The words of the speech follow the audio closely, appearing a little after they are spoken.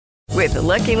With the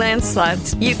Lucky Land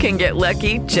Slots, you can get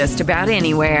lucky just about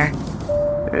anywhere.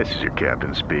 This is your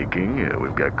captain speaking.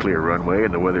 We've got clear runway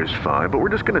and the weather's fine, but we're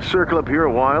just going to circle up here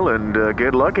a while and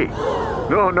get lucky.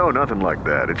 No, nothing like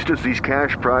that. It's just these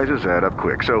cash prizes add up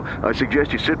quick. So I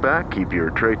suggest you sit back, keep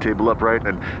your tray table upright,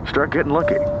 and start getting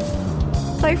lucky.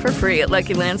 Play for free at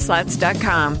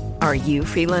LuckyLandSlots.com. Are you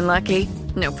feeling lucky?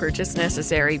 No purchase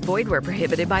necessary. Void where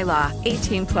prohibited by law.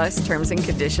 18 plus terms and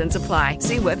conditions apply.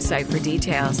 See website for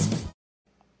details.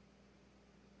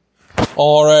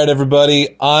 All right,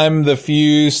 everybody. I'm The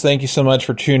Fuse. Thank you so much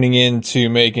for tuning in to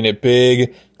Making It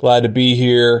Big. Glad to be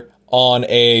here on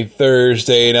a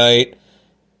Thursday night.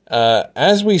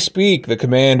 As we speak, the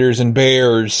Commanders and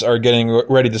Bears are getting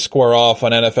ready to square off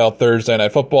on NFL Thursday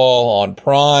Night Football on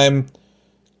Prime.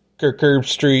 Kirk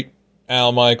Herbstreit,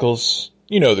 Al Michaels.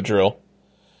 You know the drill.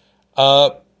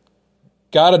 Got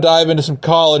to dive into some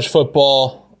college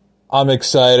football. I'm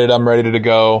excited. I'm ready to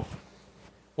go.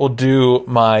 We'll do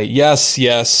my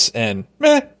yes, and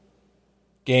meh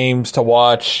games to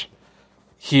watch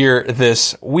here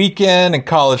this weekend in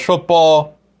college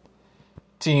football.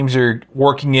 Teams are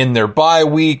working in their bye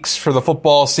weeks for the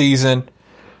football season.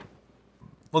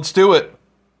 Let's do it.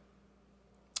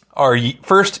 Our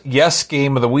first yes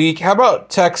game of the week. How about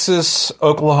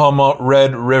Texas-Oklahoma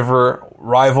Red River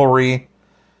rivalry?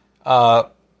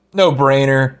 No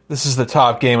brainer. This is the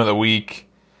top game of the week.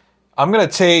 I'm going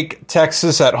to take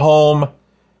Texas at home.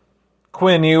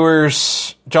 Quinn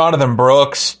Ewers, Jonathan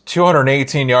Brooks,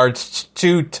 218 yards,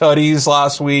 2 tutties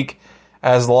last week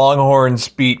as the Longhorns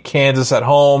beat Kansas at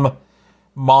home.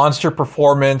 Monster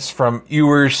performance from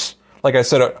Ewers. Like I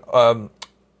said,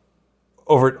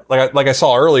 like I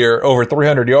saw earlier, over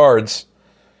 300 yards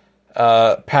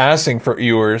passing for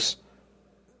Ewers.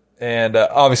 And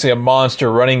obviously a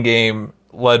monster running game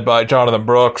led by Jonathan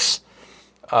Brooks.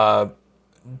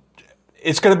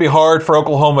 It's going to be hard for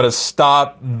Oklahoma to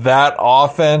stop that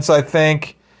offense, I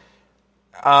think.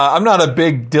 I'm not a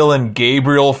big Dylan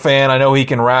Gabriel fan. I know he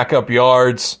can rack up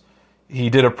yards. He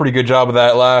did a pretty good job of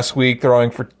that last week, throwing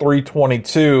for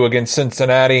 322 against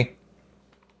Cincinnati.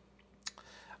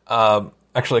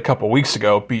 Actually, a couple weeks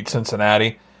ago, beat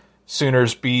Cincinnati.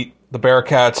 Sooners beat the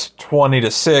Bearcats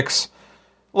 20-6.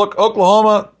 Look,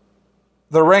 Oklahoma,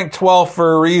 they're ranked 12th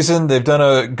for a reason. They've done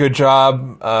a good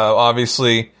job,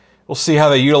 obviously. We'll see how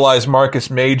they utilize Marcus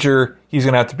Major. He's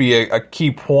going to have to be a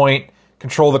key point,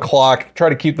 control the clock, try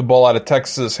to keep the ball out of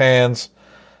Texas' hands.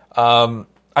 I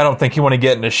don't think you want to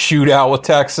get in a shootout with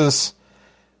Texas.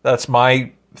 That's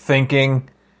my thinking.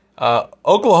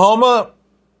 Oklahoma,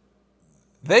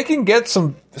 they can get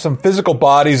some physical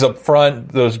bodies up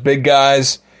front, those big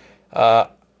guys. I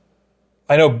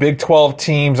know Big 12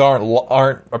 teams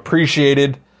aren't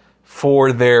appreciated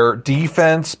for their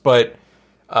defense, but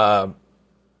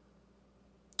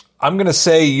I'm going to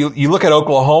say you look at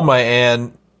Oklahoma,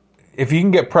 and if you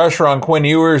can get pressure on Quinn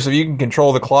Ewers, if you can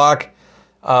control the clock,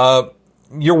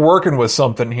 you're working with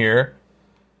something here.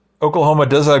 Oklahoma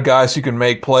does have guys who can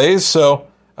make plays. So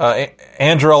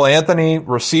Andrell Anthony,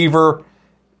 receiver.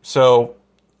 So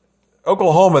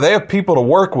Oklahoma, they have people to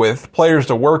work with, players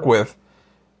to work with.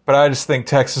 But I just think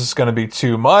Texas is going to be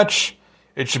too much.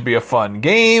 It should be a fun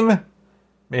game.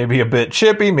 Maybe a bit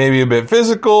chippy, maybe a bit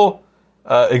physical.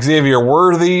 Xavier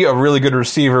Worthy, a really good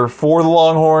receiver for the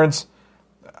Longhorns.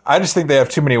 I just think they have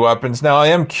too many weapons. Now, I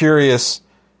am curious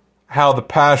how the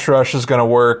pass rush is going to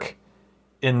work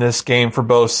in this game for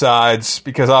both sides,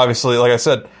 because obviously, like I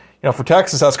said, for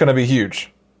Texas, that's going to be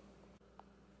huge.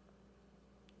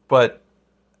 But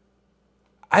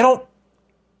I don't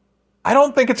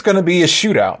think it's going to be a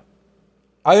shootout.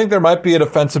 I think there might be a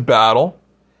defensive battle.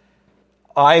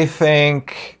 I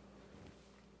think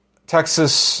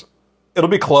Texas, it'll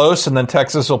be close, and then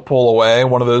Texas will pull away,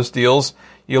 one of those deals.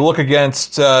 You look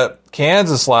against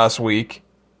Kansas last week,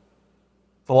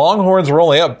 the Longhorns were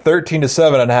only up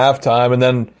 13-7 at halftime, and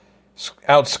then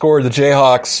outscored the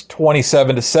Jayhawks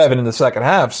 27-7 in the second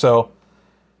half. So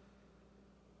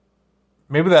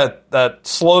maybe that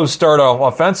slow start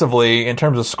off offensively in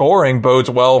terms of scoring bodes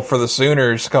well for the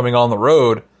Sooners coming on the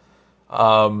road.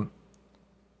 But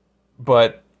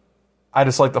I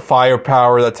just like the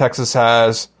firepower that Texas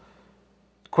has.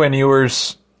 Quinn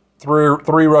Ewers,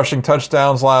 three rushing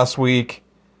touchdowns last week,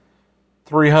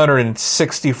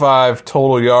 365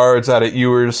 total yards out of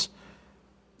Ewers.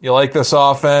 You like this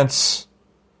offense?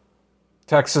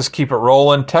 Texas, keep it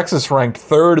rolling. Texas ranked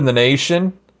 3rd in the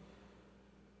nation.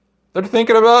 They're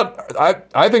thinking about,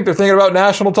 I think they're thinking about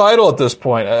national title at this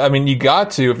point. I mean, you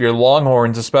got to if you're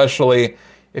Longhorns, especially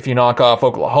if you knock off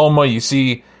Oklahoma. You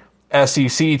see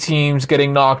SEC teams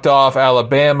getting knocked off,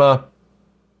 Alabama.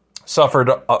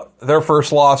 suffered their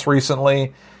first loss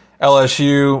recently.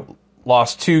 LSU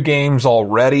lost 2 games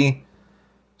already.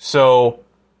 So,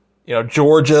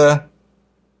 Georgia,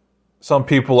 some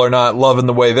people are not loving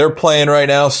the way they're playing right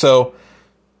now. So,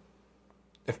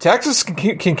 if Texas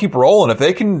can keep rolling, if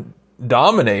they can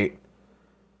dominate,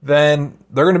 then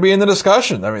they're going to be in the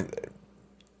discussion. I mean,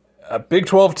 a Big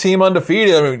 12 team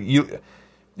undefeated. I mean,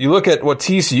 you look at what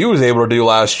TCU was able to do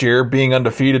last year, being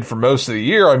undefeated for most of the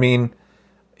year. I mean,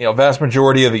 vast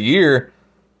majority of the year.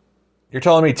 You're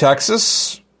telling me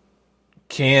Texas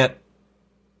can't?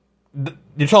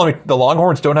 You're telling me the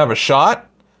Longhorns don't have a shot?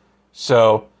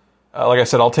 So, like I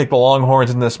said, I'll take the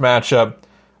Longhorns in this matchup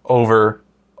over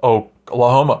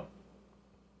Oklahoma.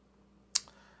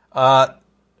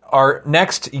 Our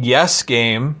next yes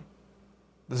game,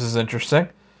 this is interesting.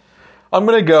 I'm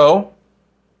going to go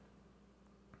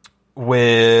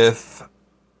with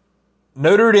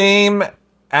Notre Dame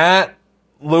at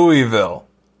Louisville.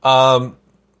 I'll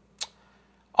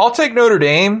take Notre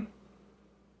Dame.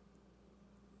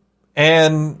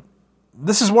 And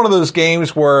this is one of those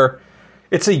games where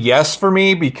it's a yes for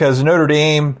me because Notre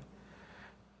Dame,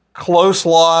 close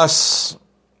loss,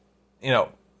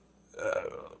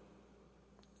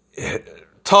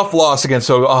 tough loss against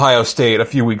Ohio State a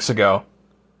few weeks ago.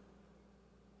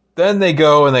 Then they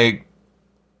go and they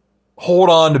hold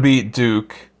on to beat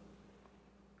Duke.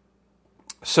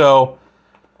 So,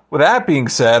 with that being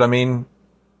said, I mean,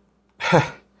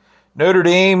 Notre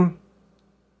Dame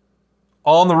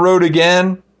on the road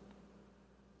again.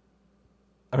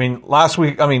 Last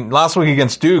week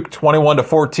against Duke,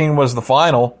 21-14 was the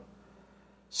final.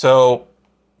 So,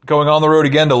 going on the road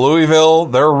again to Louisville,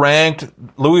 they're ranked.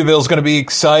 Louisville's going to be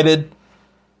excited.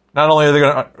 Not only are they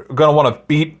going to want to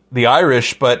beat the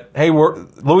Irish, but hey,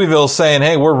 Louisville's saying,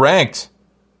 hey, we're ranked.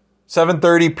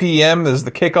 7:30 p.m. is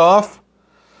the kickoff,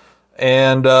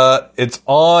 and it's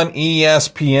on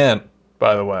ESPN,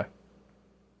 by the way.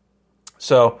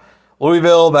 So,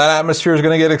 Louisville, that atmosphere is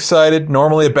going to get excited.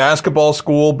 Normally a basketball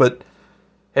school, but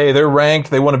hey, they're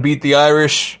ranked. They want to beat the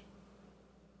Irish.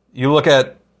 You look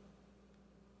at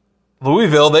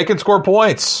Louisville, they can score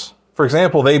points. For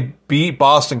example, they beat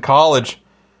Boston College.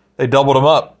 They doubled them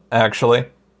up, actually.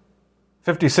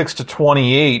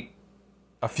 56-28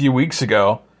 a few weeks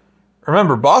ago.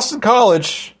 Remember, Boston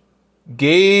College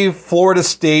gave Florida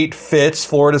State fits.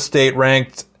 Florida State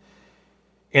ranked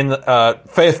in the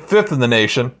fifth in the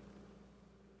nation.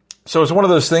 So it's one of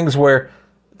those things where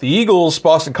the Eagles,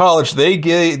 Boston College, they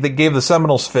gave the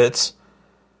Seminoles fits,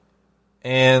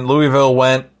 and Louisville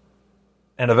went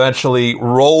and eventually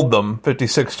rolled them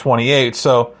 56-28.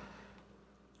 So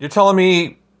you're telling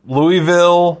me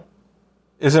Louisville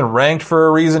isn't ranked for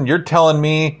a reason? You're telling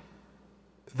me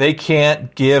they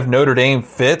can't give Notre Dame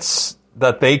fits,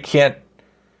 that they can't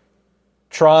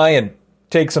try and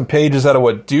take some pages out of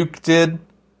what Duke did?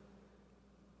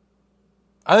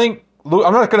 I think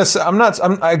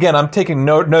I'm taking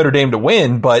Notre Dame to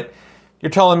win, but you're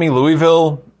telling me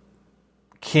Louisville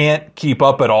can't keep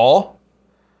up at all?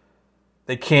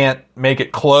 They can't make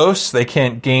it close. They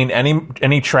can't gain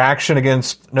any traction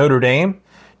against Notre Dame.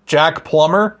 Jack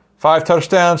Plummer, 5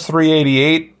 touchdowns,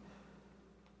 388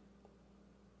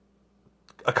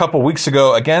 a couple weeks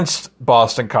ago against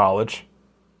Boston College.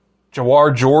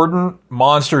 Jawar Jordan,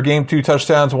 monster game, 2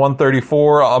 touchdowns,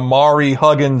 134. Amari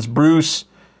Huggins Bruce,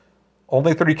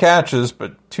 only 30 catches,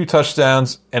 but 2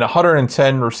 touchdowns and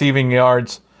 110 receiving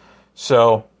yards.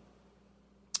 So,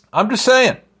 I'm just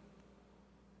saying.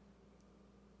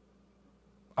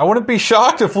 I wouldn't be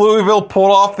shocked if Louisville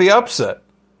pulled off the upset.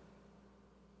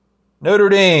 Notre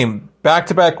Dame,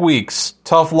 back-to-back weeks,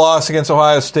 tough loss against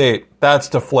Ohio State. That's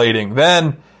deflating.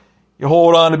 Then you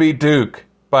hold on to beat Duke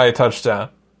by a touchdown.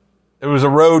 It was a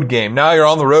road game. Now you're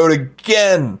on the road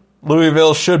again.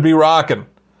 Louisville should be rocking.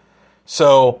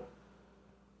 So,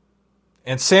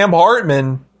 and Sam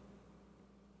Hartman,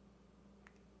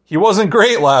 he wasn't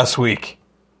great last week.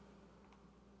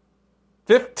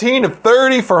 15 of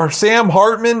 30 for Sam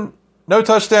Hartman. No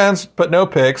touchdowns, but no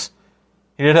picks.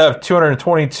 He did have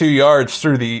 222 yards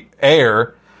through the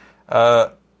air.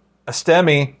 Audric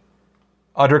Estime,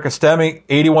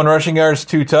 81 rushing yards,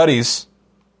 2 tutties.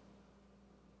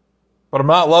 But I'm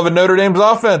not loving Notre Dame's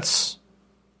offense.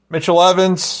 Mitchell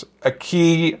Evans, a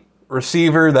key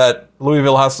receiver that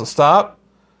Louisville has to stop.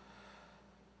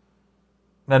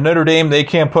 Now, Notre Dame, they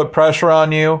can't put pressure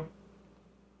on you.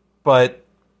 But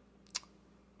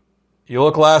you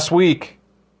look last week,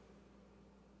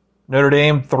 Notre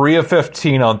Dame, 3 of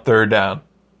 15 on third down.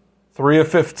 3 of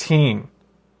 15.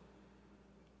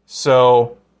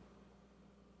 So,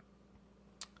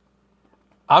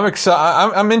 I'm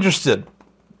excited. I'm interested.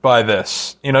 by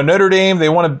this. Notre Dame, they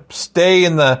want to stay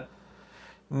in the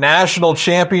national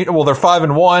champion. Well, they're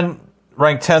 5-1,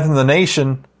 ranked 10th in the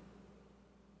nation.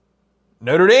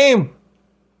 Notre Dame,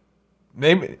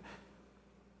 maybe.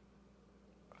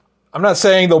 I'm not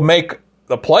saying they'll make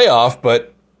the playoff,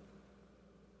 but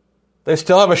they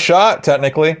still have a shot,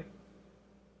 technically.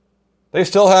 They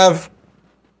still have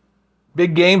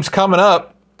big games coming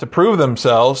up to prove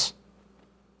themselves.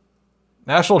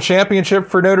 National championship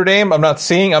for Notre Dame, I'm not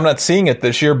seeing it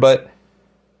this year, but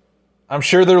I'm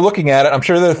sure they're looking at it. I'm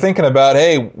sure they're thinking about,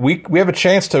 hey, we have a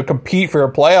chance to compete for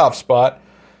a playoff spot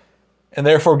and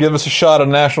therefore give us a shot at a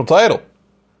national title.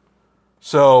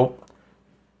 So,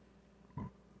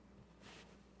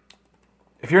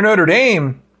 if you're Notre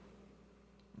Dame,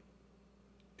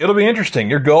 it'll be interesting.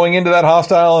 You're going into that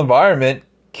hostile environment.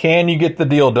 Can you get the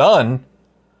deal done?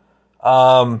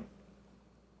 Now,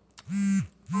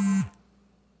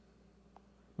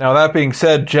 that being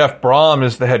said, Jeff Brom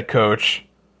is the head coach.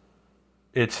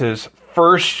 It's his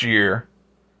first year.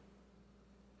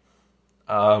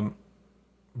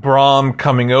 Brom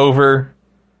coming over.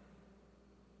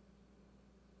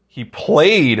 He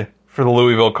played for the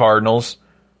Louisville Cardinals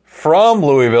from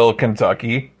Louisville,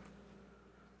 Kentucky.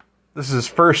 This is his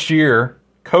first year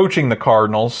coaching the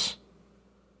Cardinals.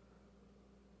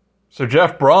 So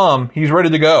Jeff Brom, he's ready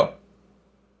to go.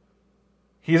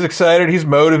 He's excited. He's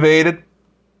motivated.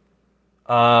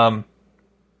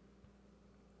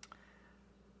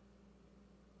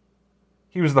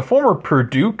 He was the former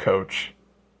Purdue coach,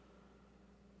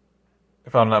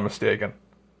 if I'm not mistaken.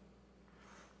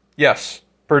 Yes,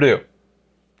 Purdue.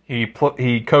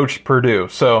 He coached Purdue.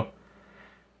 So,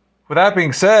 with that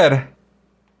being said,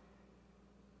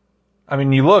 I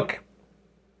mean, you look.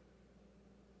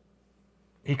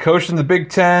 He coached in the Big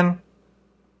Ten.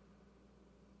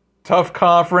 Tough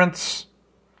conference.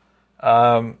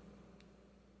 I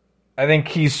think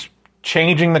he's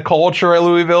changing the culture at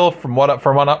Louisville from what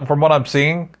I'm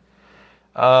seeing.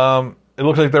 It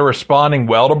looks like they're responding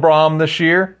well to Brom this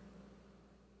year,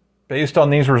 based on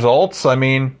these results. I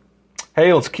mean,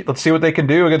 hey, let's see what they can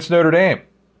do against Notre Dame.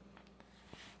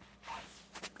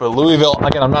 But Louisville,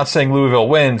 again, I'm not saying Louisville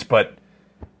wins, but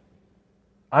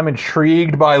I'm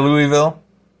intrigued by Louisville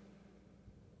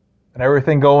and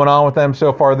everything going on with them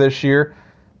so far this year.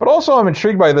 But also I'm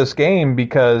intrigued by this game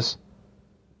because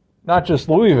not just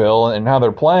Louisville and how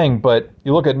they're playing, but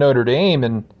you look at Notre Dame,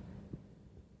 and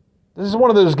this is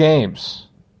one of those games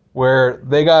where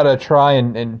they got to try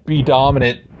and be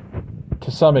dominant to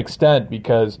some extent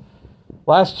because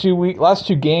last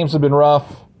two games have been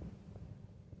rough,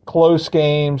 close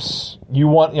games. You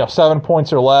want 7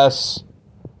 points or less.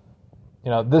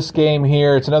 This game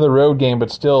here, it's another road game, but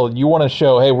still, you want to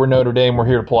show, hey, we're Notre Dame, we're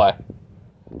here to play.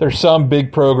 There's some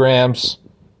big programs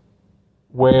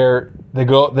where they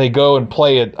go and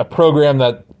play a program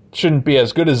that shouldn't be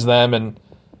as good as them, and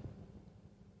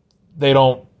they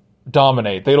don't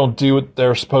dominate. They don't do what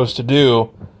they're supposed to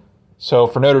do. So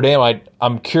for Notre Dame,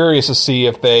 I'm curious to see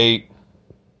if they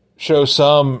show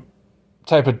some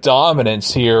type of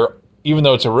dominance here, even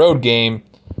though it's a road game,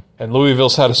 and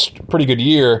Louisville's had a pretty good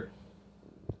year.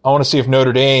 I want to see if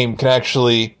Notre Dame can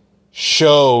actually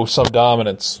show some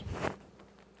dominance.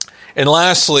 And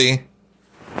lastly,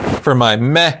 for my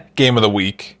meh game of the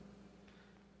week,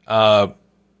 got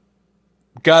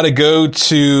to go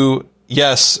to,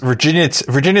 yes,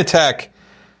 Virginia Tech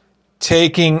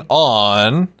taking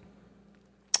on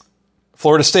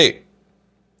Florida State.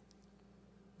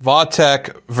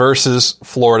 Va-Tech versus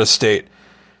Florida State.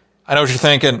 I know what you're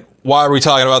thinking. Why are we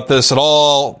talking about this at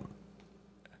all?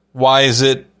 Why is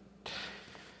it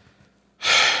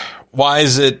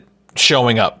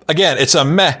showing up? Again, it's a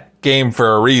meh game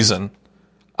for a reason.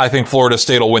 I think Florida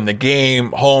State will win the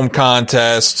game. Home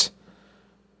contest.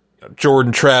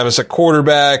 Jordan Travis at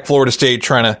quarterback. Florida State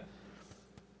trying to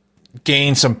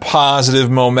gain some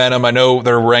positive momentum. I know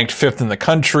they're ranked 5th in the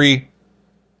country.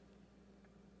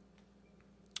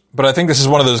 But I think this is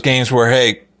one of those games where,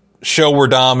 hey, show we're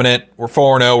dominant. We're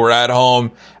 4-0. We're at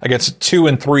home against a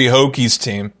 2-3 Hokies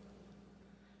team.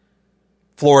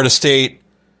 Florida State,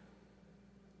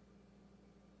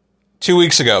 2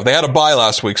 weeks ago. They had a bye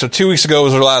last week. So 2 weeks ago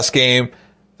was their last game.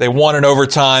 They won in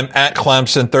overtime at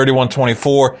Clemson,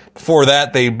 31-24. Before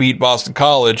that, they beat Boston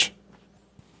College,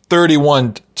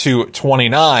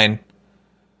 31-29.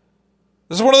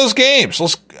 This is one of those games.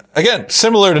 Again,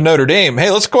 similar to Notre Dame.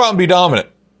 Hey, let's go out and be dominant.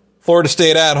 Florida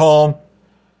State at home,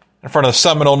 in front of the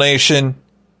Seminole Nation.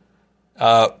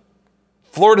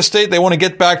 Florida State, they want to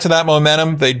get back to that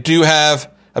momentum. They do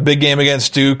have a big game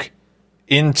against Duke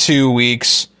in 2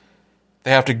 weeks. They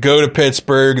have to go to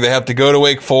Pittsburgh. They have to go to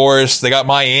Wake Forest. They got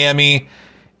Miami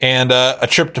and a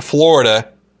trip to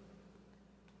Florida,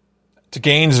 to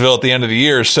Gainesville at the end of the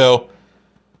year. So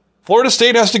Florida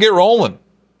State has to get rolling,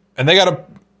 and they got to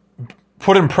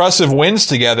put impressive wins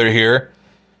together here,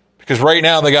 because right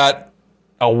now they got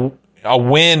a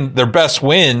win, their best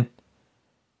win.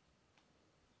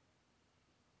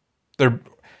 They're,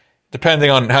 depending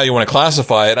on how you want to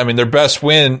classify it, I mean, their best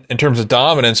win in terms of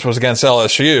dominance was against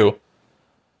LSU,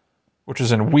 which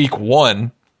was in week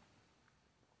 1.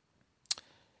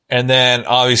 And then,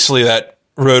 obviously, that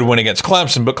road win against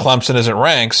Clemson, but Clemson isn't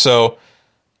ranked, so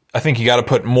I think you got to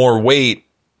put more weight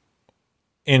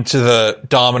into the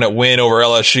dominant win over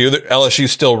LSU.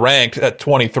 LSU's still ranked at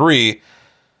 23,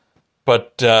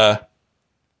 but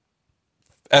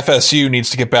FSU needs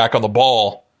to get back on the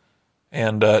ball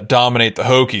and dominate the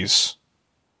Hokies.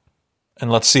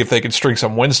 And let's see if they can string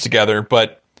some wins together.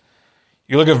 But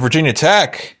you look at Virginia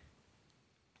Tech,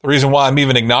 the reason why I'm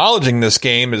even acknowledging this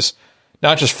game is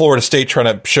not just Florida State trying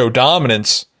to show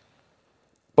dominance,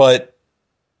 but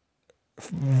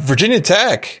Virginia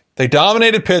Tech, they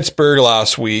dominated Pittsburgh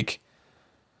last week.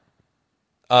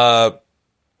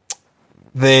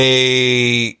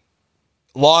 They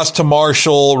lost to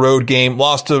Marshall, road game,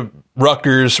 lost to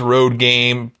Rutgers, road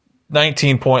game,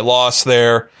 19-point loss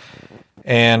there.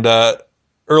 And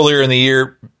earlier in the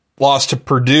year, lost to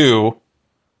Purdue,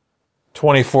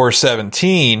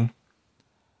 24-17.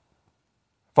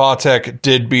 Va-Tech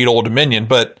did beat Old Dominion,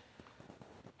 but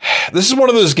this is one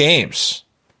of those games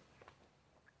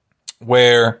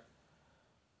where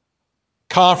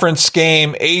conference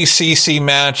game, ACC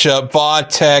matchup,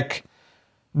 Va-Tech,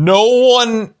 no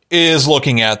one is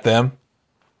looking at them.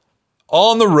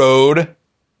 On the road,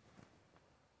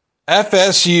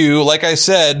 FSU, like I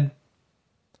said,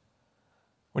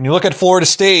 when you look at Florida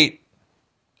State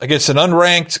against an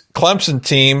unranked Clemson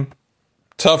team,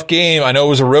 tough game. I know it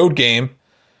was a road game.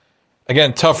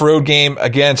 Again, tough road game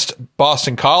against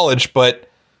Boston College, but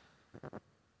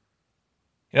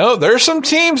there's some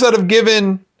teams that have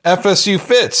given FSU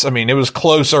fits. I mean, it was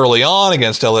close early on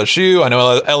against LSU. I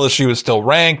know LSU is still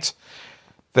ranked.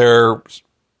 They're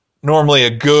normally a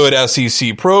good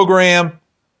SEC program.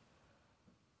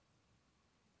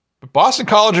 But Boston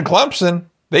College and Clemson,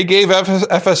 they gave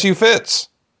FSU fits.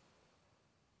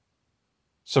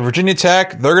 So Virginia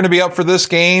Tech, they're going to be up for this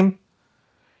game.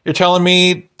 You're telling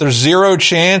me there's zero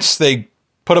chance they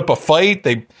put up a fight,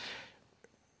 they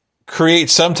create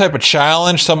some type of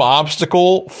challenge, some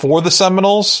obstacle for the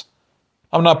Seminoles?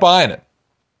 I'm not buying it.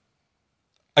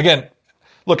 Again,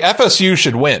 look, FSU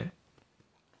should win.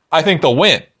 I think they'll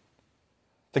win.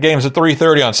 The game's at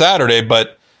 3:30 on Saturday,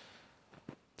 but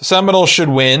the Seminoles should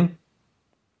win.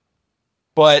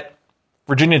 But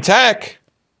Virginia Tech,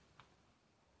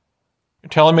 you're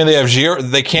telling me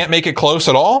they can't make it close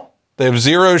at all? They have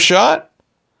zero shot?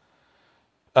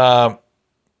 Let's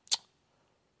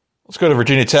go to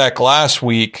Virginia Tech. Last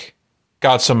week,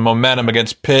 got some momentum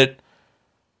against Pitt.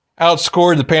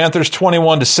 Outscored the Panthers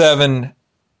 21-7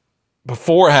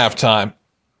 before halftime.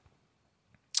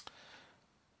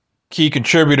 Key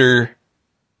contributor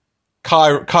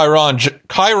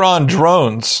Kyron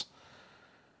Drones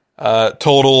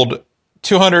totaled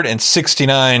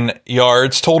 269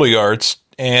 yards, total yards,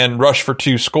 and rushed for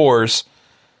 2 scores.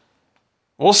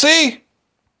 We'll see.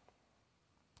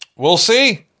 We'll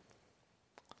see.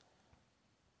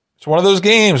 It's one of those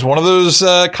games, one of those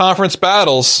conference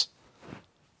battles.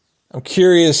 I'm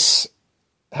curious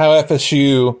how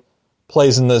FSU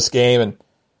plays in this game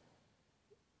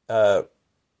and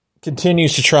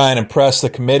continues to try and impress the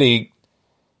committee.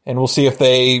 And we'll see if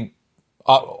they,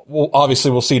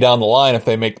 obviously we'll see down the line if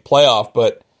they make the playoff.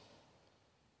 But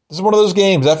this is one of those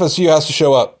games. FSU has to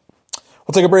show up.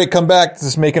 We'll take a break, come back. This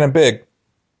is Making It Big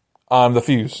on The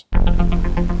Fuse.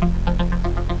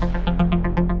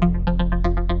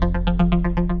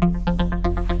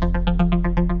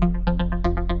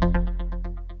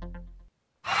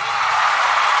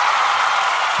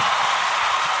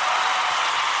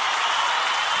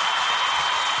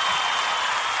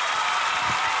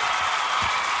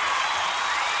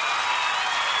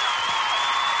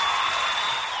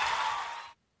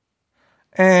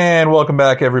 And welcome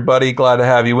back, everybody. Glad to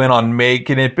have you in on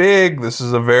Making It Big. This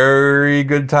is a very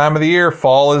good time of the year.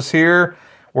 Fall is here.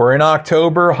 We're in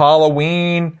October,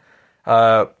 Halloween.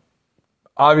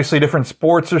 Obviously, different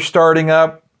sports are starting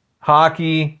up.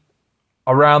 Hockey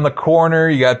around the corner.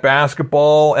 You got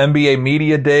basketball. NBA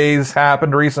Media Days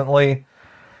happened recently.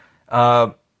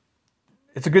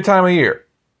 It's a good time of year.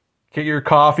 Get your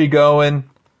coffee going.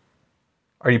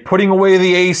 Are you putting away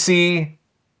the AC?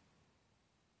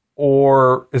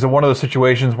 Or is it one of those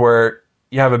situations where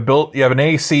you have an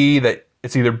AC that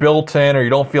it's either built in or you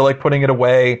don't feel like putting it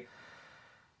away.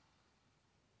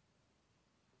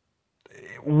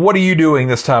 What are you doing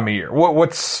this time of year?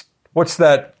 What's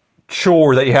that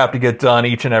chore that you have to get done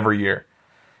each and every year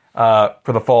for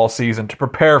the fall season to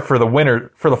prepare for the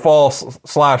winter, for the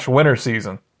fall/winter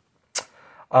season,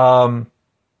 or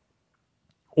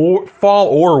fall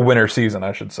or winter season,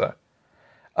 I should say.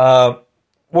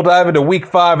 We'll dive into Week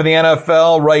 5 of the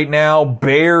NFL right now.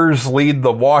 Bears lead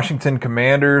the Washington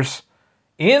Commanders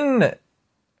in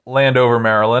Landover,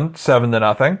 Maryland,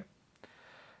 7-0.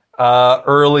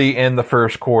 Early in the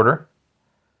first quarter.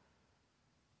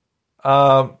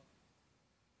 Let's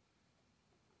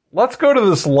go to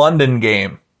this London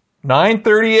game.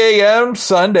 9:30 a.m.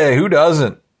 Sunday. Who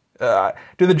doesn't? Do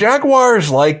the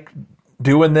Jaguars like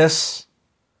doing this?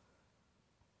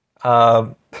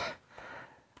 They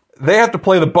have to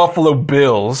play the Buffalo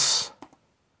Bills.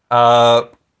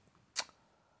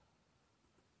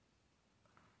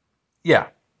 Yeah.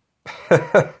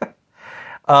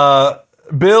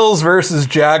 Bills versus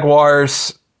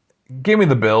Jaguars. Give me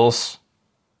the Bills.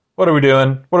 What are we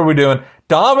doing?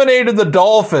 Dominated the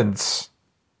Dolphins.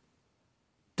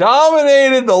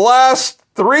 Dominated the last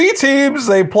 3 teams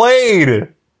they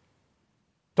played.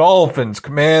 Dolphins,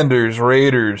 Commanders,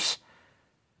 Raiders.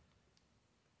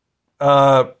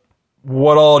 What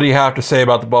all do you have to say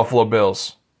about the Buffalo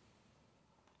Bills?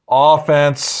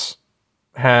 Offense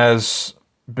has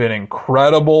been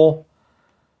incredible.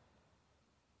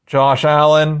 Josh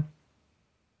Allen,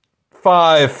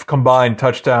 5 combined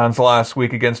touchdowns last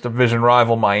week against division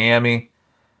rival Miami.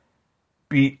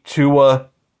 Beat Tua.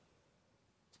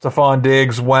 Stephon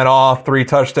Diggs went off 3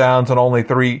 touchdowns and only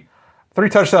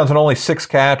 6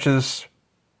 catches.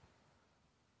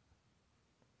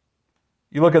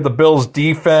 You look at the Bills'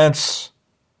 defense,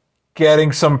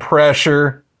 getting some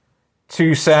pressure.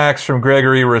 2 sacks from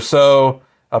Gregory Rousseau,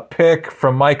 a pick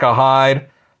from Micah Hyde.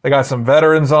 They got some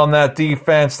veterans on that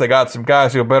defense. They got some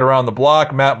guys who have been around the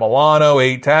block. Matt Milano,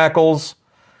 8 tackles.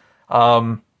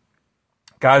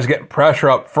 Guys getting pressure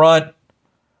up front.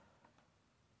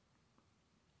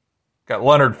 Got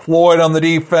Leonard Floyd on the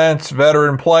defense,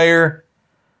 veteran player.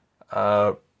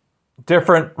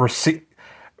 Different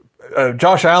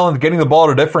Josh Allen getting the ball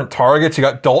to different targets. You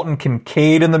got Dalton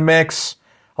Kincaid in the mix,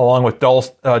 along with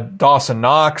Dawson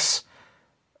Knox.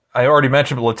 I already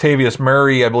mentioned Latavius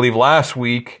Murray, I believe, last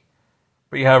week.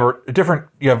 But you have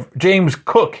you have James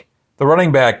Cook, the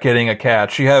running back, getting a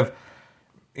catch. He had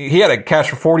a catch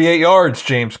for 48 yards,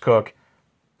 James Cook.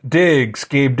 Diggs,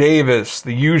 Gabe Davis,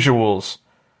 the usuals.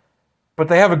 But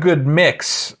they have a good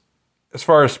mix as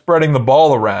far as spreading the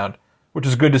ball around, which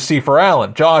is good to see for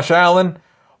Allen. Josh Allen,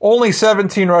 only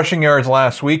 17 rushing yards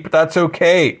last week, but that's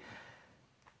okay.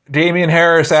 Damian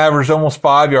Harris averaged almost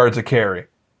 5 yards a carry.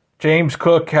 James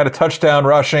Cook had a touchdown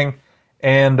rushing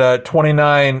and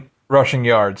 29 rushing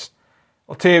yards.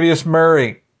 Latavius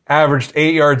Murray averaged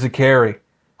 8 yards a carry.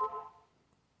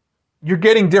 You're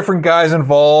getting different guys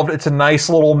involved. It's a nice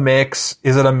little mix.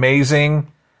 Is it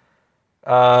amazing?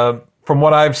 From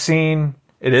what I've seen,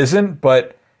 it isn't,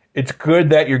 but it's good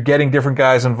that you're getting different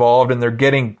guys involved and they're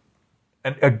getting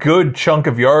a good chunk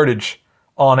of yardage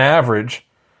on average.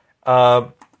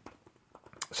 So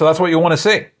that's what you want to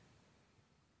see.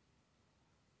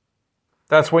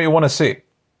 That's what you want to see.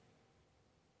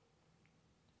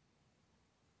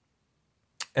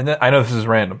 And then I know this is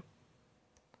random,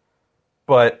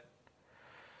 but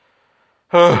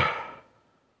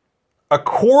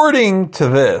according to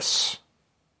this,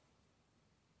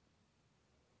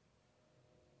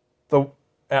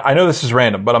 I know this is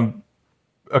random, but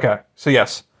okay. So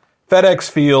yes, FedEx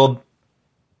Field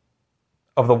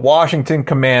of the Washington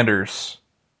Commanders,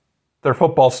 their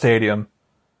football stadium,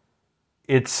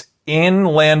 it's in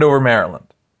Landover,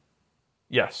 Maryland.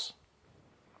 Yes.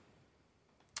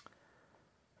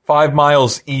 5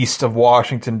 miles east of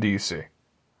Washington, D.C.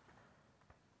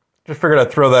 Just figured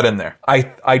I'd throw that in there.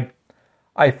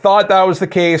 I thought that was the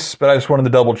case, but I just wanted to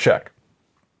double check.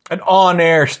 An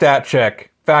on-air stat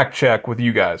check, fact check with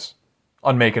you guys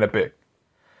on Making It Big.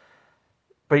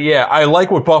 But yeah, I like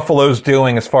what Buffalo's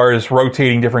doing as far as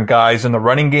rotating different guys in the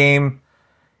running game.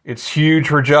 It's huge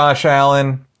for Josh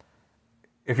Allen.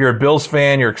 If you're a Bills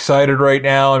fan, you're excited right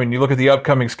now. I mean, you look at the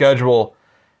upcoming schedule,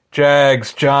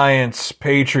 Jags, Giants,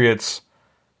 Patriots,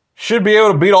 should be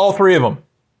able to beat all 3 of them.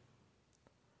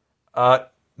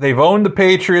 They've owned the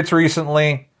Patriots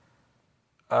recently.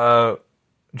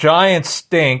 Giants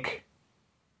stink.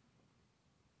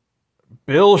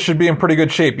 Bills should be in pretty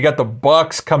good shape. You got the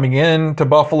Bucks coming in to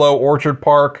Buffalo, Orchard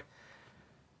Park,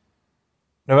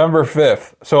 November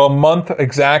 5th. So a month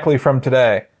exactly from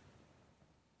today.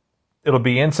 It'll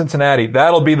be in Cincinnati.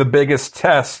 That'll be the biggest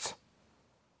test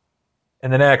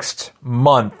in the next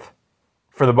month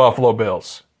for the Buffalo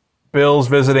Bills. Bills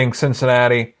visiting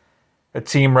Cincinnati, a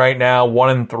team right now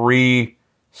 1-3,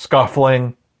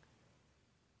 scuffling.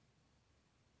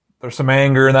 There's some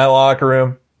anger in that locker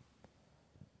room.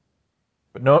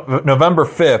 But November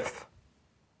 5th,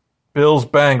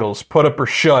 Bills-Bengals, put up or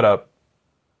shut up.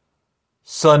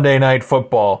 Sunday Night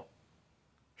Football.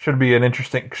 Should be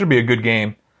a good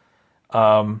game.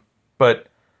 But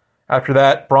after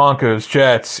that, Broncos,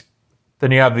 Jets.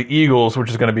 Then you have the Eagles, which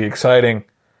is going to be exciting.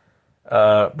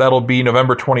 That'll be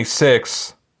November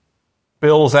 26th.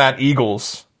 Bills at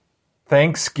Eagles.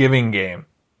 Thanksgiving game.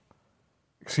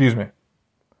 Excuse me.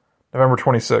 November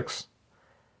 26th.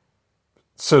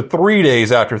 So 3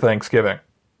 days after Thanksgiving.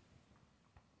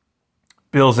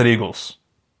 Bills at Eagles.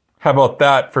 How about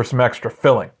that for some extra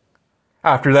filling?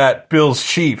 After that, Bills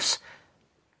Chiefs.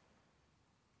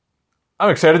 I'm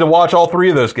excited to watch all three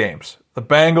of those games. The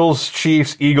Bengals,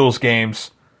 Chiefs, Eagles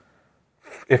games.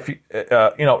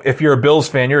 If you're a Bills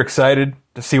fan, you're excited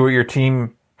to see what your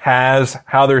team has,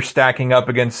 how they're stacking up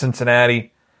against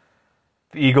Cincinnati,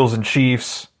 the Eagles and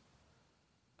Chiefs.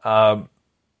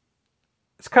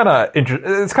 It's kind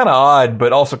of odd,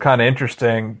 but also kind of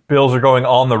interesting. Bills are going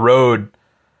on the road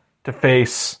to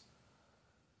face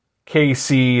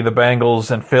KC, the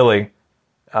Bengals, and Philly.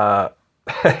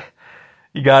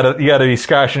 You gotta be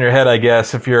scratching your head, I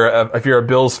guess, if you're a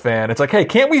Bills fan. It's like, hey,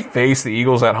 can't we face the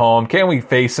Eagles at home? Can't we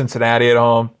face Cincinnati at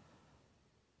home?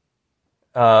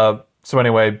 So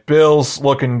anyway, Bills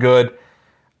looking good.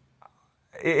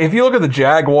 If you look at the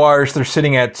Jaguars, they're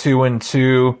sitting at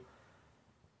 2-2.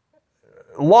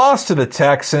 Lost to the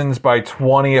Texans by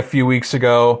 20 a few weeks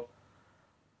ago.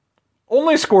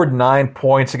 Only scored 9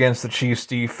 points against the Chiefs'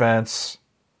 defense.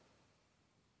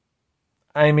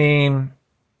 I mean,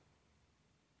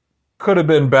 could have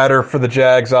been better for the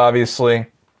Jags, obviously.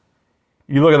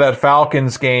 You look at that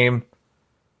Falcons game,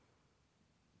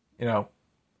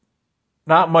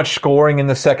 not much scoring in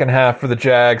the second half for the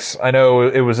Jags. I know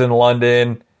it was in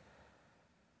London.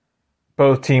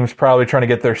 Both teams probably trying to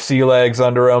get their sea legs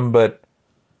under them, but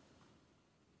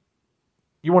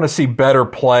you want to see better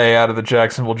play out of the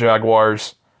Jacksonville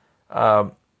Jaguars.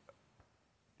 Trevor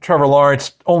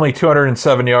Lawrence, only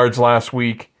 207 yards last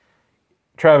week.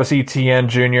 Travis Etienne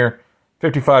Jr.,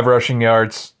 55 rushing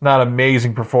yards. Not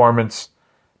amazing performance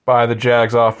by the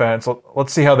Jags offense.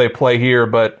 Let's see how they play here,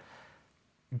 but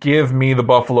give me the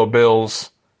Buffalo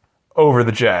Bills over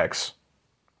the Jags.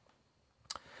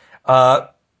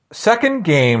 Second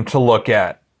game to look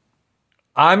at.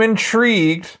 I'm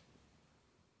intrigued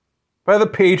by the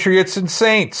Patriots and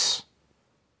Saints.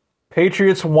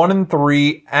 Patriots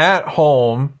 1-3 at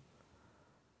home.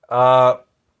 We'll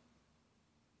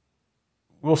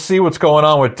see what's going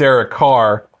on with Derek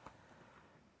Carr.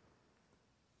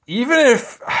 Even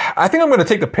if I think I'm going to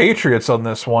take the Patriots on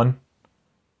this one,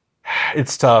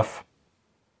 it's tough.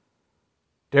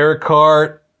 Derek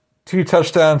Carr, 2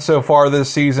 touchdowns so far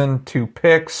this season, 2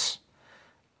 picks.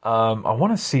 I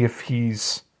want to see if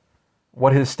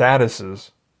what his status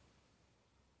is.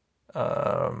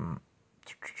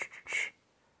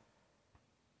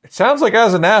 It sounds like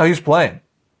as of now he's playing.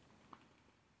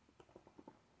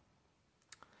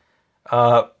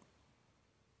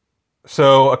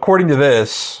 So according to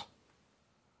this,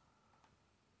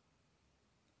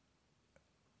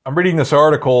 I'm reading this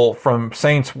article from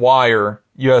Saints Wire,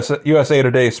 USA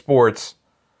Today Sports.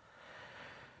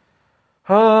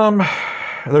 There's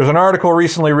an article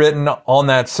recently written on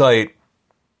that site.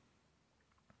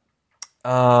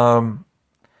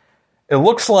 It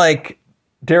looks like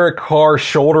Derek Carr's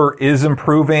shoulder is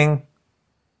improving.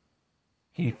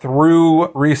 He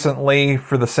threw recently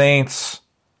for the Saints.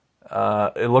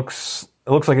 It looks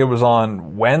like it was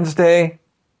on Wednesday.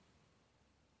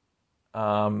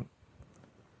 Look,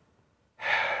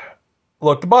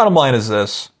 the bottom line is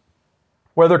this.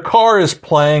 Whether Carr is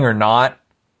playing or not,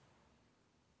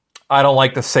 I don't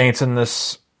like the Saints in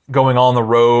this going on the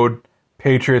road.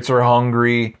 Patriots are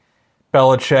hungry.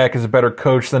 Belichick is a better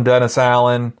coach than Dennis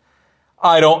Allen.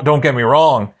 Don't get me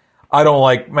wrong. I don't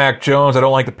like Mac Jones. I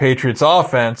don't like the Patriots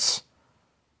offense.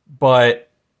 But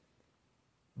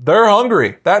they're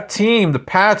hungry. That team, the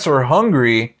Pats, are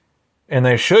hungry, and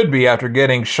they should be after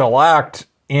getting shellacked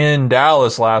in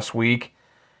Dallas last week.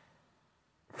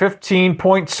 15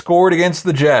 points scored against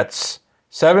the Jets.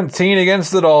 17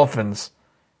 against the Dolphins.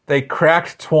 They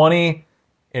cracked 20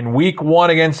 in week 1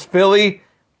 against Philly,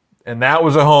 and that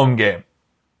was a home game.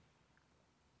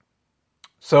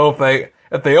 So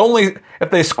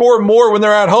if they score more when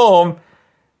they're at home,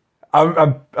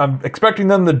 I'm expecting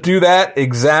them to do that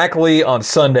exactly on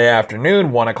Sunday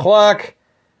afternoon, 1 o'clock.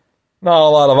 Not a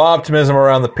lot of optimism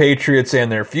around the Patriots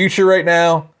and their future right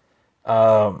now.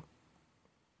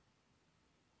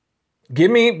 Give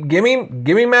me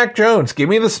Mac Jones. Give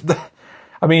me this.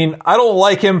 I mean, I don't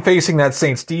like him facing that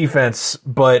Saints defense,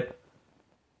 but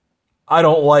I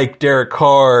don't like Derek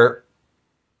Carr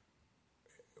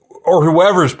or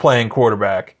whoever's playing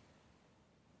quarterback.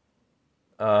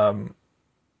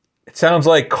 It sounds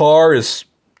like Carr is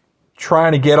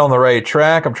trying to get on the right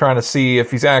track. I'm trying to see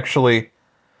if he's actually...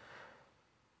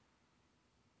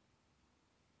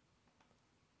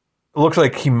 It looks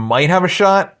like he might have a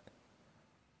shot.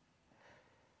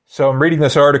 So I'm reading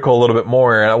this article a little bit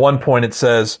more, and at one point it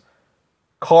says,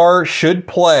 Carr should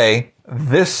play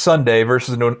this Sunday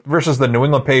versus the New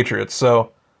England Patriots.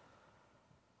 So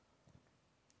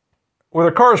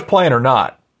whether Carr's playing or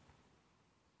not,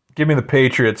 give me the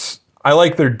Patriots. I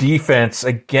like their defense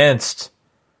against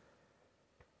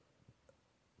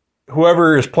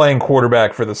whoever is playing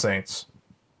quarterback for the Saints.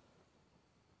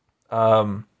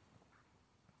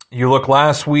 You look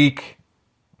last week,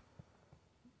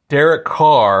 Derek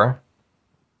Carr,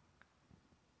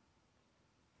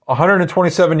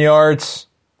 127 yards,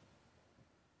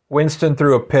 Winston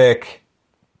threw a pick,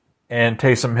 and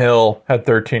Taysom Hill had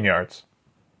 13 yards.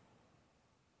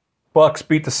 Bucks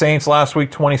beat the Saints last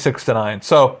week 26-9.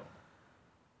 So,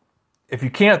 if you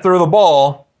can't throw the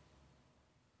ball,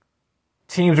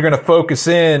 teams are going to focus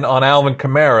in on Alvin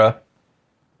Kamara.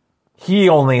 He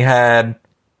only had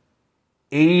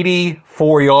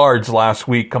 84 yards last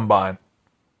week combined.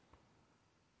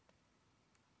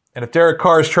 And if Derek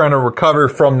Carr is trying to recover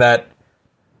from that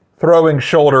throwing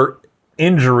shoulder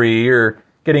injury or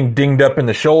getting dinged up in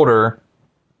the shoulder,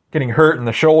 getting hurt in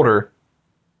the shoulder,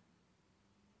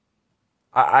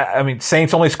 I mean,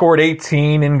 Saints only scored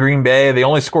 18 in Green Bay. They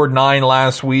only scored 9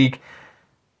 last week.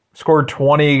 Scored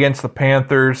 20 against the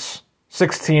Panthers,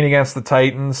 16 against the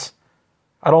Titans.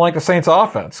 I don't like the Saints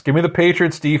offense. Give me the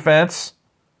Patriots defense.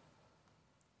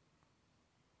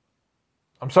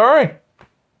 I'm sorry.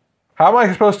 How am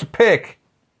I supposed to pick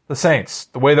the Saints,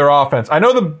 the way their offense? I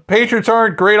know the Patriots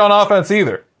aren't great on offense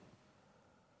either.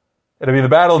 It'll be the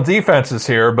battle of defenses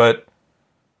here, but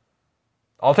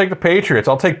I'll take the Patriots.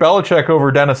 I'll take Belichick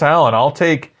over Dennis Allen. I'll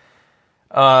take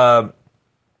the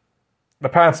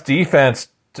Pats defense.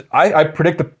 I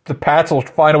predict the Pats will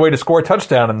find a way to score a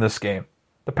touchdown in this game.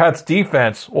 The Pats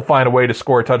defense will find a way to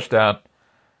score a touchdown,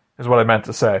 is what I meant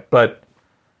to say. But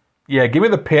yeah, give me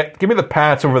the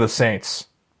Pats over the Saints.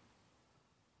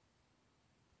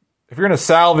 If you're going to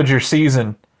salvage your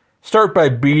season, start by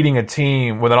beating a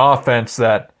team with an offense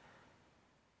that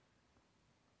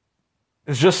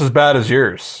is just as bad as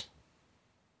yours.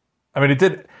 I mean,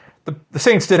 the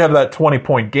Saints did have that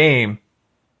 20-point game.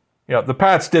 You know, the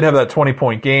Pats did have that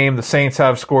 20-point game. The Saints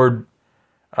have scored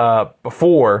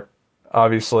before,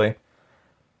 obviously.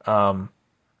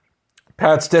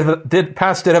 Pats did have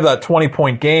that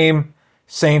 20-point game.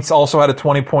 Saints also had a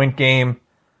 20-point game.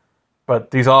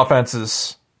 But these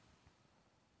offenses,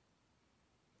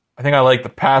 I think I like the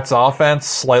Pats offense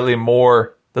slightly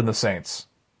more than the Saints.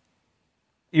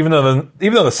 Even though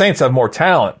the Saints have more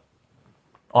talent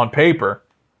on paper,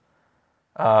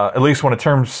 at least when it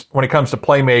comes to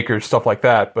playmakers, stuff like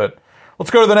that. But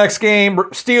let's go to the next game.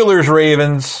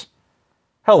 Steelers-Ravens.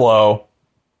 Hello.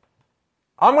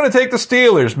 I'm going to take the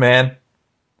Steelers, man.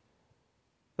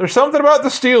 There's something about the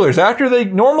Steelers.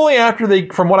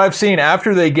 From what I've seen,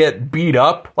 after they get beat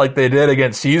up like they did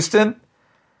against Houston,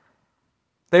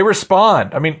 they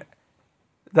respond. I mean,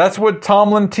 that's what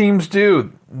Tomlin teams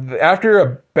do. After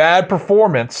a bad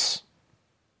performance,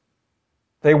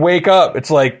 they wake up.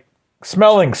 It's like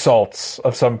smelling salts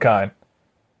of some kind.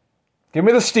 Give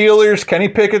me the Steelers. Kenny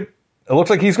Pickett, it looks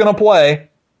like he's going to play.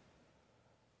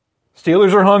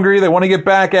 Steelers are hungry. They want to get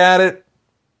back at it.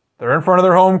 They're in front of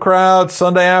their home crowd.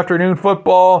 Sunday afternoon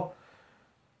football.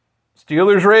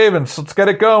 Steelers-Ravens. Let's get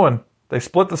it going. They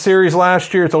split the series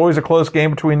last year. It's always a close game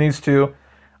between these two.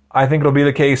 I think it'll be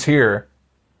the case here.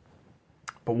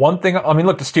 But one thing, I mean,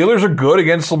 look, the Steelers are good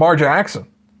against Lamar Jackson.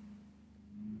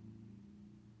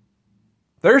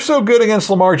 They're so good against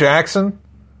Lamar Jackson.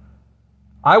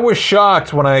 I was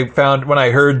shocked when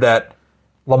I heard that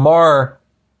Lamar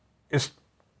is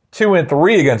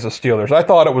 2-3 against the Steelers. I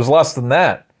thought it was less than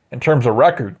that in terms of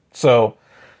record. So,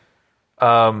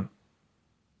 yeah,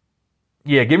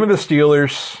 give me the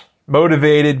Steelers.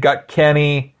 Motivated, got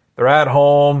Kenny. They're at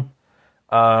home.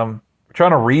 Trying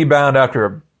to rebound after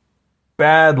a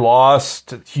bad loss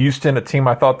to Houston, a team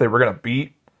I thought they were going to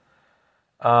beat.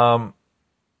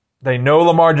 They know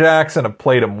Lamar Jackson, have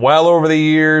played him well over the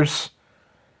years.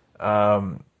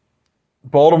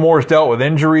 Baltimore's dealt with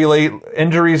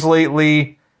injuries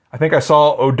lately. I think I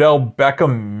saw Odell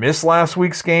Beckham miss last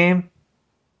week's game.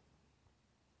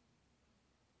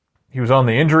 He was on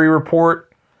the injury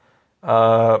report.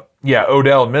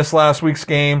 Odell missed last week's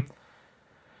game.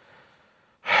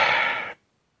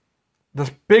 This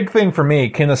big thing for me,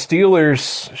 can the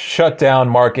Steelers shut down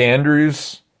Mark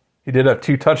Andrews? He did have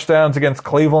 2 touchdowns against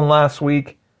Cleveland last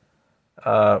week.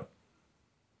 Also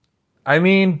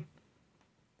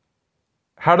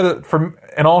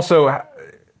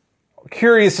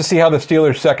curious to see how the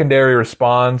Steelers secondary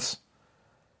responds.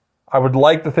 I would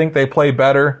like to think they play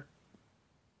better.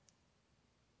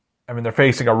 I mean, they're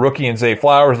facing a rookie in Zay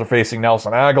Flowers. They're facing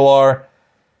Nelson Aguilar.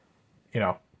 You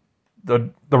know,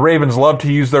 the Ravens love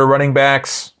to use their running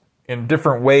backs in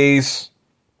different ways.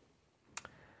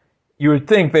 You would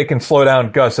think they can slow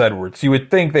down Gus Edwards. You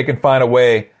would think they can find a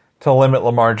way to limit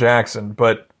Lamar Jackson.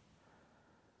 But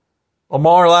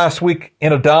Lamar last week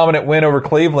in a dominant win over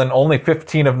Cleveland, only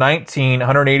 15 of 19,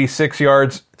 186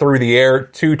 yards through the air,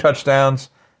 2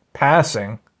 touchdowns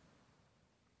passing.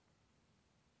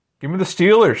 Give me the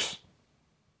Steelers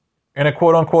in a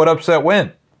quote-unquote upset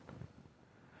win.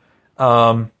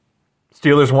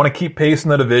 Steelers want to keep pace in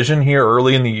the division here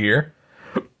early in the year.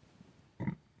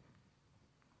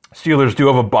 Steelers do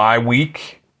have a bye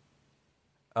week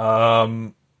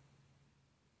in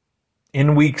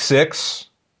week 6.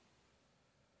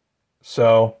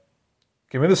 So,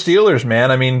 give me the Steelers,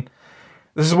 man. I mean,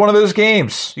 this is one of those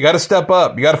games. You got to step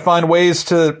up. You got to find ways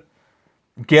to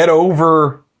get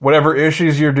over whatever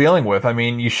issues you're dealing with. I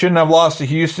mean, you shouldn't have lost to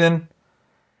Houston.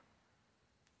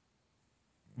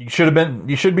 You should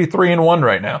be 3-1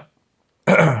 right now.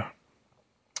 But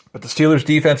the Steelers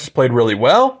defense has played really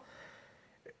well.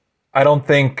 I don't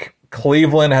think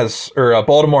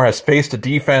Baltimore has faced a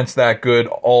defense that good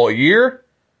all year.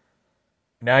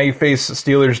 Now you face the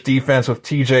Steelers defense with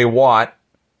TJ Watt,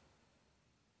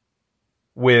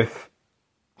 with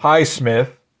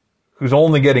Highsmith, who's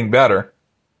only getting better.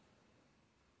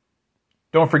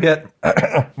 Don't forget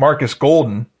Marcus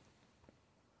Golden.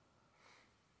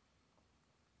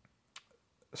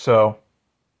 So,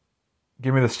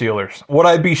 give me the Steelers. Would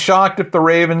I be shocked if the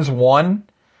Ravens won?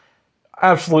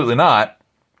 Absolutely not.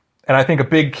 And I think a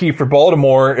big key for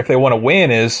Baltimore, if they want to win,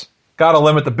 is got to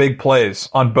limit the big plays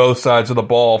on both sides of the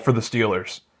ball for the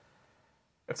Steelers.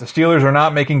 If the Steelers are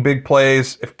not making big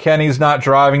plays, if Kenny's not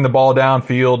driving the ball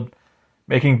downfield,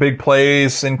 making big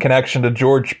plays in connection to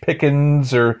George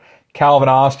Pickens or Calvin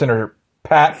Austin or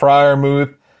Pat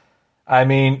Freiermuth, I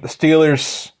mean,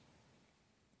 the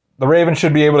Ravens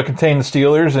should be able to contain the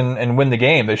Steelers and win the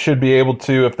game. They should be able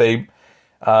to, if they,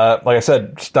 like I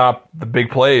said, stop the big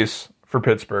plays for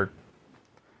Pittsburgh.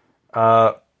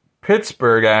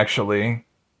 Pittsburgh, actually,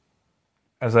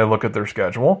 as I look at their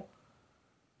schedule,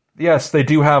 yes, they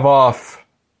do have off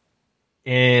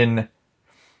in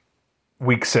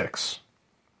week 6.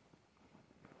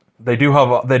 They do have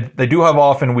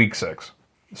off in week 6.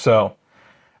 So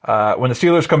when the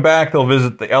Steelers come back, they'll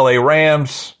visit the LA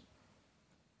Rams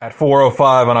at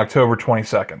 4:05 on October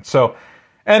 22nd. So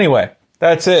anyway,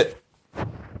 that's it.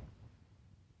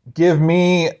 Give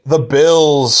me the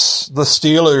Bills, the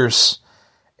Steelers,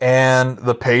 and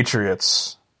the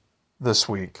Patriots this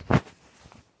week.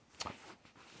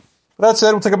 That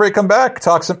said, we'll take a break, come back,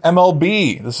 talk some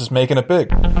MLB. This is Making It Big.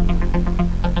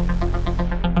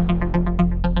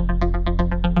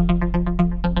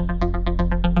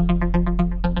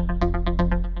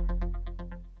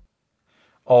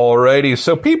 Alrighty,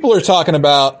 so people are talking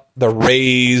about the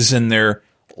Rays and their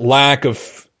lack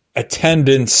of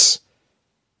attendance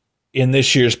in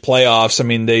this year's playoffs. I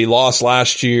mean, they lost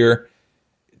last year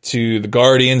to the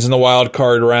Guardians in the wild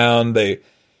card round. They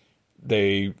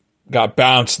got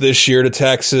bounced this year to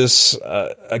Texas,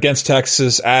 against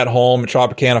Texas at home at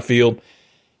Tropicana Field.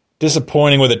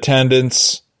 Disappointing with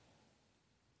attendance.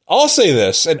 I'll say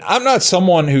this, and I'm not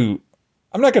going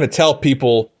to tell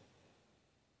people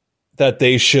that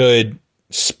they should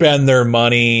spend their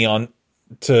money on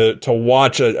to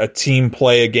watch a team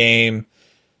play a game.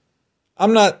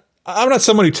 I'm not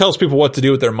someone who tells people what to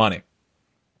do with their money.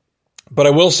 But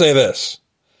I will say this.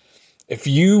 If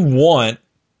you want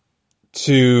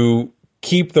to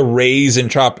keep the Rays in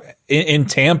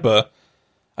Tampa,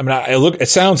 I mean, it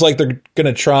sounds like they're going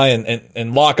to try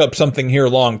and lock up something here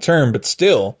long term, but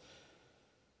still,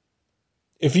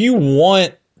 if you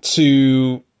want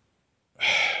to,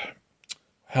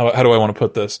 how do I want to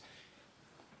put this?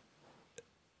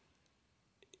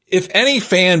 If any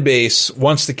fan base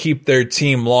wants to keep their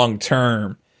team long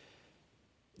term,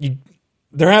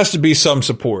 there has to be some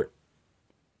support.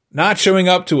 Not showing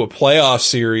up to a playoff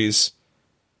series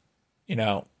You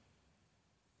know,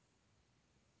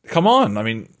 come on. I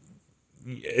mean,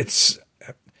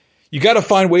 you got to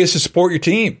find ways to support your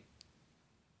team.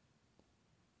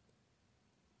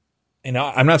 And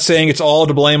I'm not saying it's all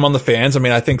to blame on the fans. I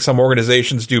mean, I think some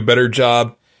organizations do a better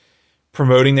job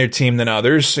promoting their team than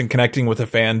others and connecting with the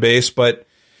fan base. But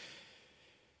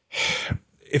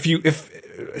if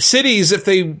cities, if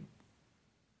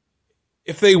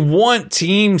they want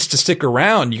teams to stick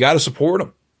around, you got to support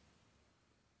them.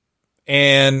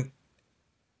 And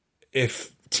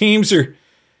if teams are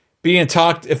being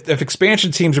talked, if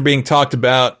expansion teams are being talked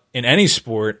about in any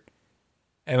sport,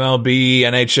 MLB,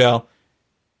 NHL,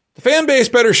 the fan base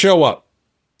better show up.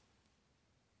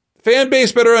 The fan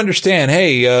base better understand,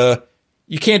 hey,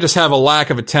 you can't just have a lack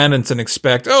of attendance and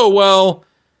expect, oh, well,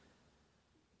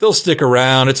 they'll stick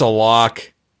around. It's a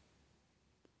lock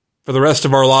for the rest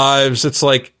of our lives. It's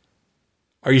like,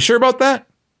 are you sure about that?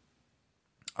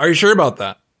 Are you sure about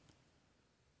that?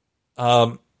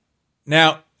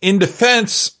 Now, in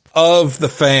defense of the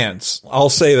fans, I'll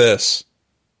say this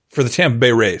for the Tampa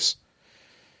Bay Rays.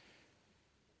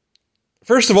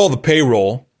 First of all, the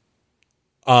payroll.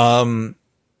 The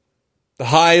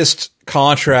highest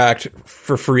contract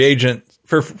for free agent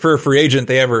for a free agent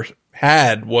they ever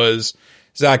had was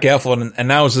Zach Eflin,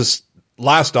 and that was this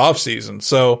last offseason.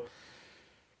 So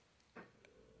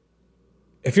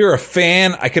if you're a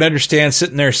fan, I can understand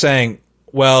sitting there saying,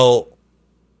 well,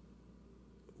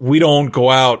 we don't go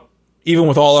out, even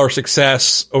with all our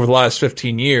success over the last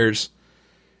 15 years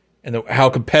and how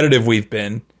competitive we've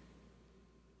been.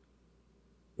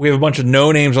 We have a bunch of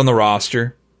no-names on the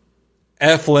roster.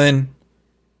 Eflin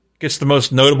gets the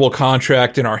most notable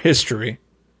contract in our history.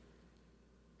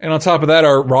 And on top of that,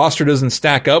 our roster doesn't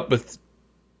stack up with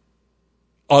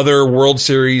other World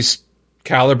Series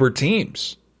caliber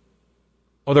teams,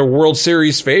 other World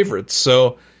Series favorites.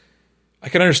 So I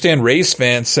can understand Rays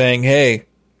fans saying, hey,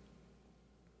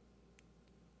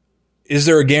 is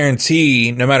there a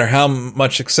guarantee, no matter how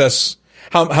much success,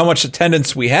 how much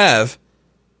attendance we have,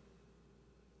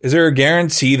 is there a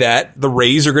guarantee that the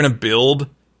Rays are going to build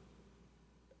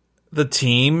the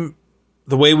team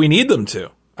the way we need them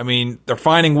to? I mean, they're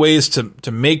finding ways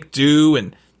to make do,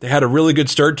 and they had a really good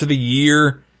start to the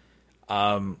year.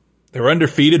 They were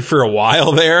undefeated for a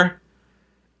while there,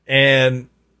 and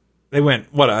they went,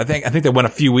 I think they went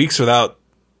a few weeks without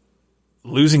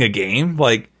losing a game.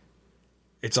 Like,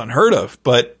 it's unheard of.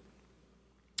 But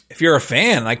if you're a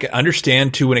fan, I can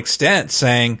understand to an extent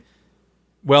saying,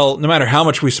 well, no matter how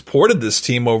much we supported this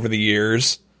team over the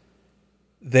years,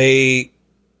 they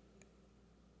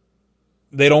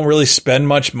don't really spend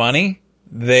much money.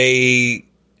 They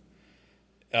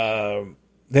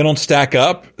don't stack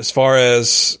up as far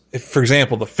as, if, for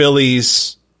example, the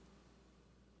Phillies,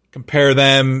 compare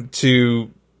them to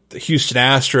the Houston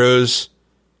Astros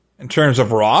in terms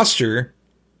of roster,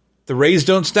 the Rays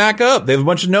don't stack up. They have a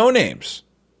bunch of no-names.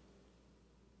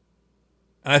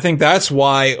 And I think that's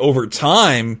why over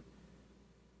time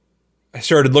I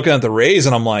started looking at the Rays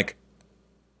and I'm like,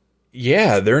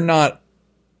 yeah, they're not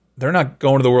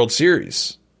going to the World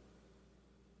Series.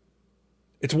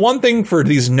 It's one thing for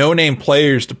these no-name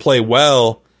players to play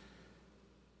well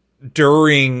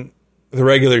during the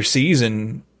regular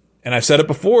season, and I've said it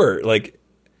before, like,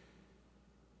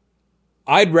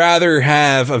 I'd rather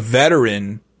have a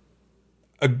veteran,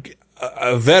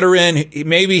 a veteran,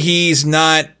 maybe he's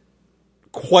not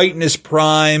quite in his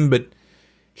prime, but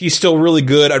he's still really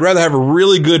good. I'd rather have a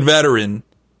really good veteran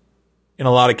in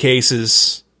a lot of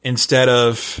cases instead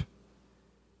of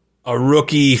a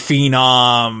rookie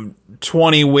phenom,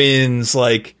 20 wins.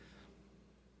 Like,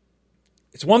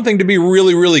 it's one thing to be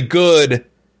really, really good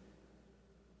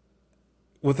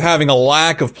with having a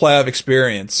lack of playoff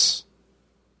experience.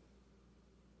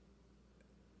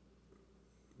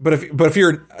 But if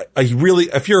you're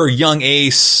a young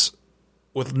ace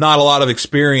with not a lot of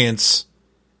experience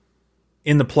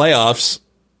in the playoffs,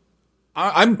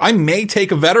 I may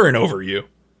take a veteran over you.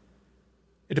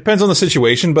 It depends on the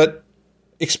situation, but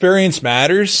experience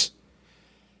matters.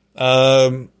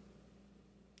 And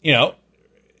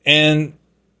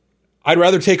I'd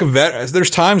rather take a vet. There's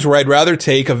times where I'd rather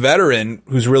take a veteran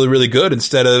who's really, really good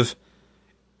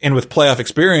and with playoff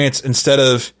experience, instead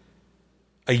of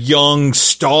a young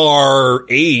star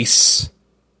ace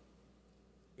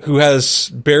who has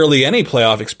barely any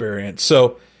playoff experience.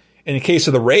 So in the case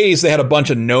of the Rays, they had a bunch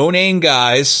of no-name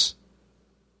guys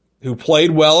who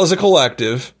played well as a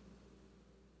collective.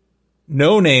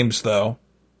 No names, though.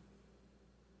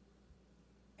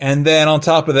 And then on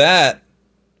top of that,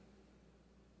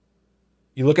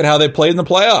 you look at how they played in the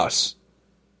playoffs.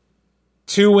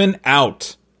 2 and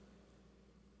out.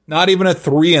 Not even a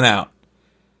 3 and out.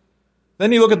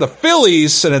 Then you look at the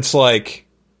Phillies, and it's like,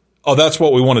 oh, that's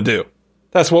what we want to do.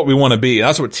 That's what we want to be.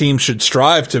 That's what teams should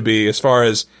strive to be as far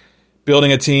as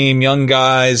building a team, young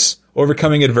guys,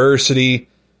 overcoming adversity,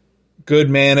 good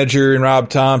manager in Rob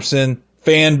Thompson.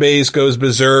 Fan base goes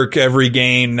berserk every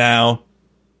game now.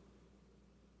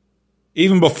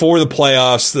 Even before the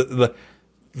playoffs,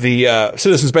 the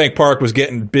Citizens Bank Park was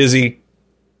getting busy.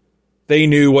 They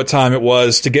knew what time it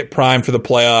was to get primed for the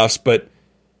playoffs, but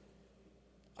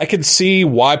I can see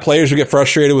why players would get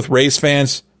frustrated with Rays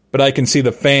fans, but I can see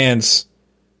the fans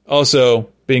also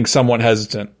being somewhat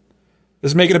hesitant.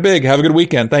 This is Making It Big. Have a good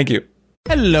weekend. Thank you.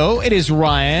 Hello, it is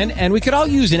Ryan, and we could all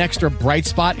use an extra bright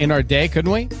spot in our day,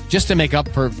 couldn't we? Just to make up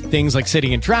for things like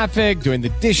sitting in traffic, doing the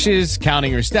dishes,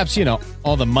 counting your steps,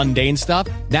 all the mundane stuff.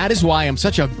 That is why I'm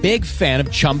such a big fan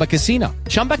of Chumba Casino.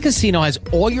 Chumba Casino has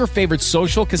all your favorite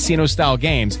social casino-style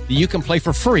games that you can play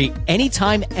for free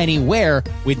anytime, anywhere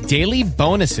with daily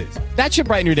bonuses. That should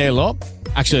brighten your day a little.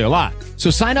 Actually, a lot.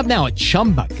 So sign up now at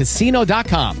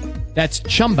ChumbaCasino.com. That's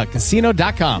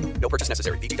ChumbaCasino.com. No purchase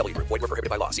necessary. VGW Group. Void where prohibited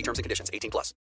by law. See terms and conditions. 18+.